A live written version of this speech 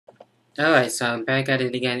Alright, so I'm back at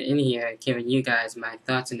it again in here, giving you guys my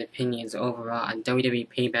thoughts and opinions overall on WWE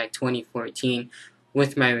Payback 2014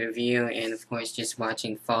 with my review, and of course just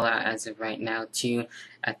watching Fallout as of right now too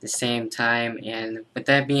at the same time. And with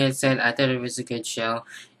that being said, I thought it was a good show,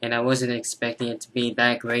 and I wasn't expecting it to be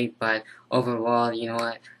that great, but overall, you know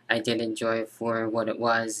what, I did enjoy it for what it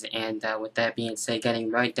was. And with that being said,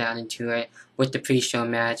 getting right down into it, with the pre-show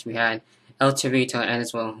match, we had El Torito and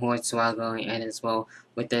as well Hornswoggle and as well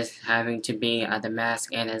with this having to be the mask,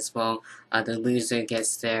 and as well the loser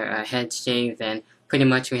gets their head shaved, and pretty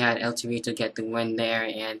much we had El Torito get the win there,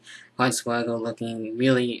 and Hornswoggle looking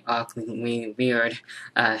really awkwardly weird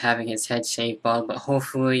having his head shaved bald, but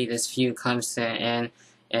hopefully this feud comes to an end.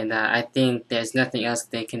 And I think there's nothing else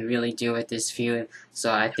they can really do with this feud,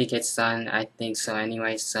 so I think it's done. I think so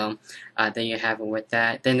anyway. So there you have it with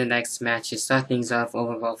that. Then the next match to start things off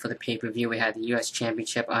overall for the pay-per-view, we had the U.S.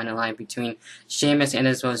 Championship on the line between Sheamus and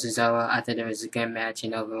as well as Cesaro. I thought it was a good match,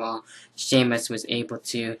 and overall, Sheamus was able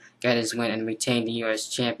to get his win and retain the U.S.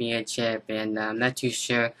 Championship. And I'm not too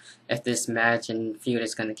sure if this match and feud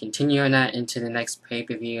is going to continue or not into the next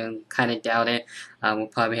pay-per-view. I kind of doubt it. We'll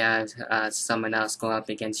probably have someone else go up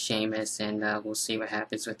against Sheamus, and we'll see what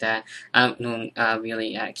happens with that. I don't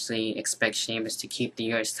really actually expect Sheamus to keep the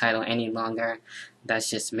U.S. title any longer.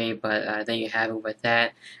 That's just me, but there you have it with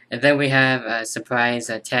that. And then we have a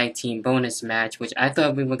surprise tag team bonus match, which I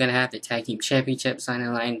thought we were going to have the tag team championships on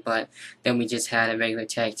the line, but then we just had a regular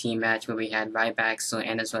tag team match where we had Ryback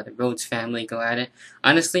and as well the Rhodes family go at it.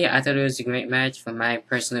 Honestly, I thought it was a great match from my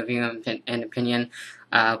personal view and opinion.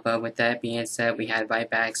 But with that being said, we had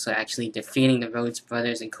Ryback actually defeating the Rhodes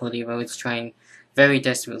brothers and Cody Rhodes, trying very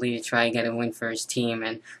desperately to try and get a win for his team,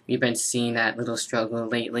 and we've been seeing that little struggle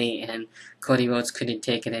lately, and Cody Rhodes couldn't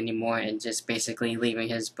take it anymore and just basically leaving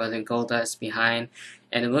his brother Goldust behind.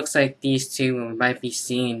 And it looks like these two, we might be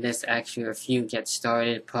seeing this actual feud get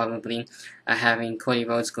started, probably having Cody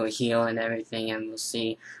Rhodes go heel and everything, and we'll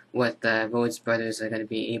see what the Rhodes brothers are going to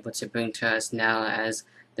be able to bring to us now as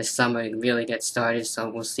the summer really gets started. So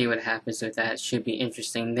we'll see what happens with that. Should be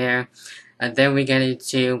interesting there. And then we get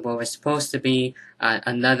into what was supposed to be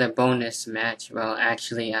another bonus match. Well,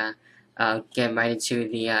 actually, get right into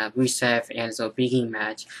the Rusev and Zobigi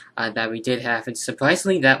match that we did have. And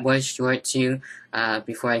surprisingly, that was short too,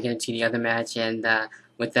 before I get into the other match. And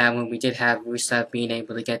with that one, we did have Rusev being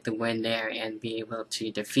able to get the win there and be able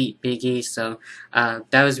to defeat Big E. So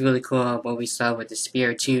that was really cool what we saw with the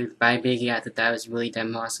spear too by Big E. I thought that was really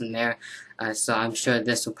damn awesome there. So I'm sure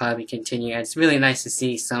this will probably continue. It's really nice to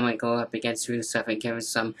see someone go up against Rusev and give us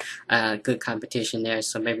some good competition there.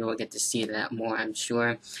 So maybe we'll get to see that more, I'm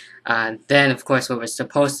sure. Then, of course, what was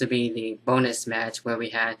supposed to be the bonus match where we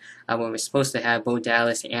had, where we're supposed to have Bo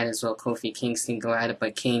Dallas and as well Kofi Kingston go at it,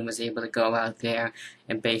 but Kane was able to go out there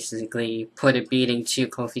and basically put a beating to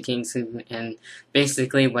Kofi Kingston. And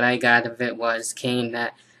basically, what I got of it was Kane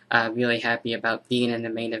that really happy about being in the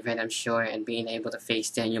main event, I'm sure, and being able to face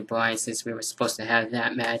Daniel Bryan since we were supposed to have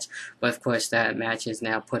that match. But of course, that match is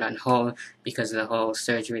now put on hold because of the whole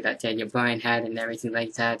surgery that Daniel Bryan had and everything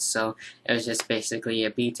like that. So it was just basically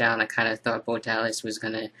a beatdown. I kind of thought Bo Dallas was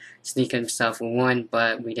going to sneak himself a win,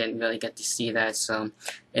 but we didn't really get to see that. So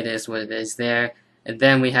it is what it is there. And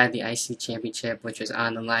then we had the IC Championship, which was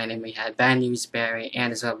on the line, and we had Bad News Barry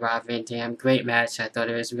and as well Rob Van Dam. Great match. I thought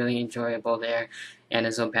it was really enjoyable there. And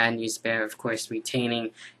as well Bad News Barry, of course,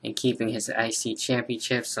 retaining and keeping his IC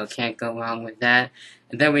Championship, so can't go wrong with that.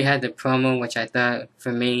 And then we had the promo, which I thought,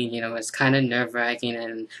 for me, you know, was kind of nerve-wracking,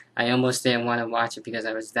 and I almost didn't want to watch it because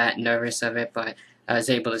I was that nervous of it, but I was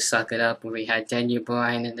able to suck it up, where we had Daniel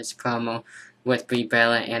Bryan in this promo with Brie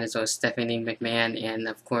Bella and as well as Stephanie McMahon, and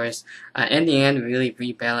of course, in the end, really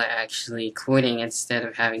Brie Bella actually quitting instead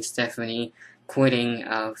of having Stephanie quitting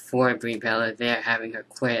for Brie Bella. They're having her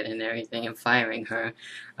quit and everything and firing her.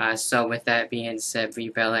 So with that being said, Brie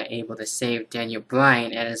Bella able to save Daniel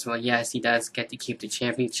Bryan, and as well, yes, he does get to keep the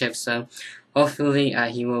championship. So hopefully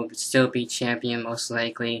he will still be champion most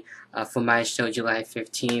likely for my show July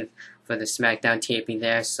 15th. For the SmackDown taping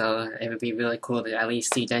there, so it would be really cool to at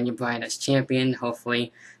least see Daniel Bryan as champion.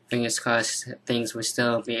 Hopefully, fingers crossed, things will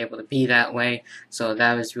still be able to be that way. So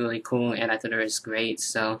that was really cool, and I thought it was great.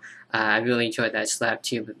 So I really enjoyed that slap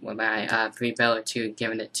too by Brie Bella too,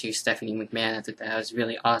 giving it to Stephanie McMahon. I thought that was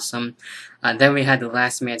really awesome. Then we had the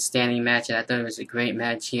last man standing match, and I thought it was a great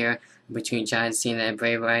match here between John Cena and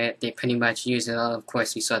Bray Wyatt. They pretty much used it all. Of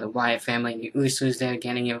course, we saw the Wyatt family and the Usos there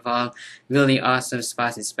getting involved. Really awesome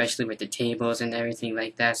spots, especially with the tables and everything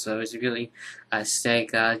like that. So it was really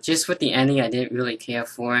sick. Just with the ending, I didn't really care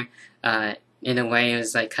for. in a way, it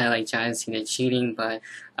was like kind of like John Cena cheating, but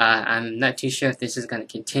I'm not too sure if this is going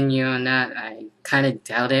to continue or not. I kind of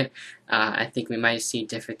doubt it. I think we might see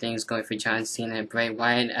different things going for John Cena and Bray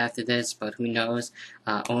Wyatt after this, but who knows?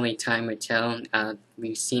 Only time will tell.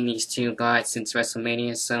 We've seen these two go out since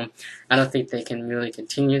WrestleMania, so I don't think they can really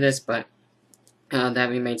continue this, but that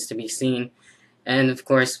remains to be seen. And of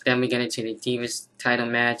course, then we get into the Divas title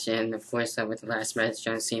match, and of course, with the last match,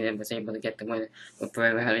 John Cena was able to get the win with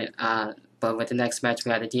Bray Wyatt. But with the next match, we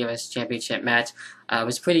had the Divas Championship match. It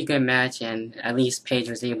was a pretty good match, and at least Paige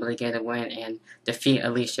was able to get a win and defeat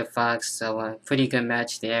Alicia Fox. So, pretty good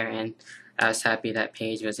match there, and I was happy that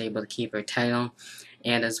Paige was able to keep her title.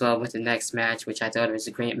 And as well with the next match, which I thought was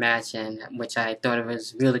a great match, and which I thought it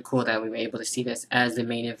was really cool that we were able to see this as the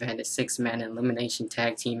main event, a 6-man elimination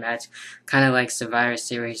tag team match, kind of like Survivor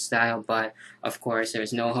Series style, but of course there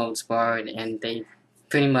was no holds barred, and they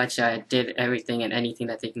pretty much did everything and anything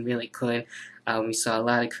that they really could. We saw a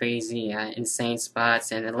lot of crazy, insane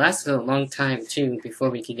spots, and it lasted a long time too before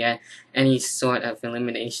we could get any sort of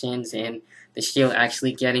eliminations, and the Shield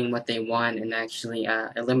actually getting what they want and actually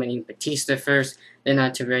eliminating Batista first, then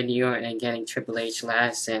on to Randy Orton and getting Triple H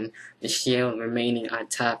last, and the Shield remaining on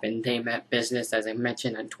top, and they meant business, as I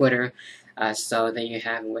mentioned on Twitter. So there you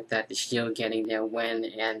have it with that, the Shield getting their win,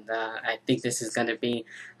 and I think this is going to be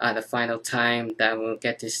the final time that we'll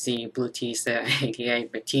get to see Batista, aka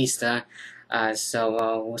Batista.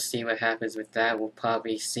 So we'll see what happens with that. We'll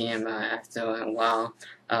probably see him after a while,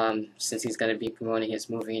 since he's going to be promoting his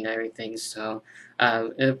movie and everything. So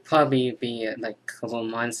it'll probably be like a couple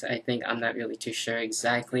months, I think. I'm not really too sure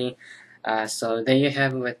exactly. So there you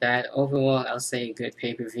have it with that. Overall, I'll say a good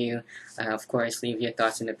pay-per-view. Of course, leave your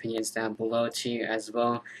thoughts and opinions down below too as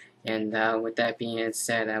well. And with that being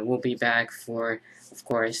said, we'll be back for, of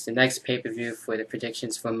course, the next pay-per-view for the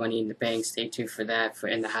predictions for Money in the Bank. Stay tuned for that, for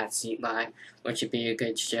In the Hot Seat Live, which should be a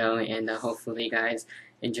good show. And hopefully, guys,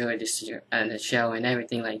 enjoy the show and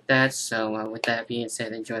everything like that. So with that being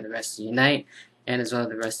said, enjoy the rest of your night and as well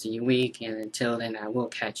the rest of your week. And until then, I will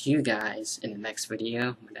catch you guys in the next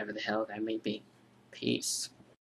video, whatever the hell that may be. Peace.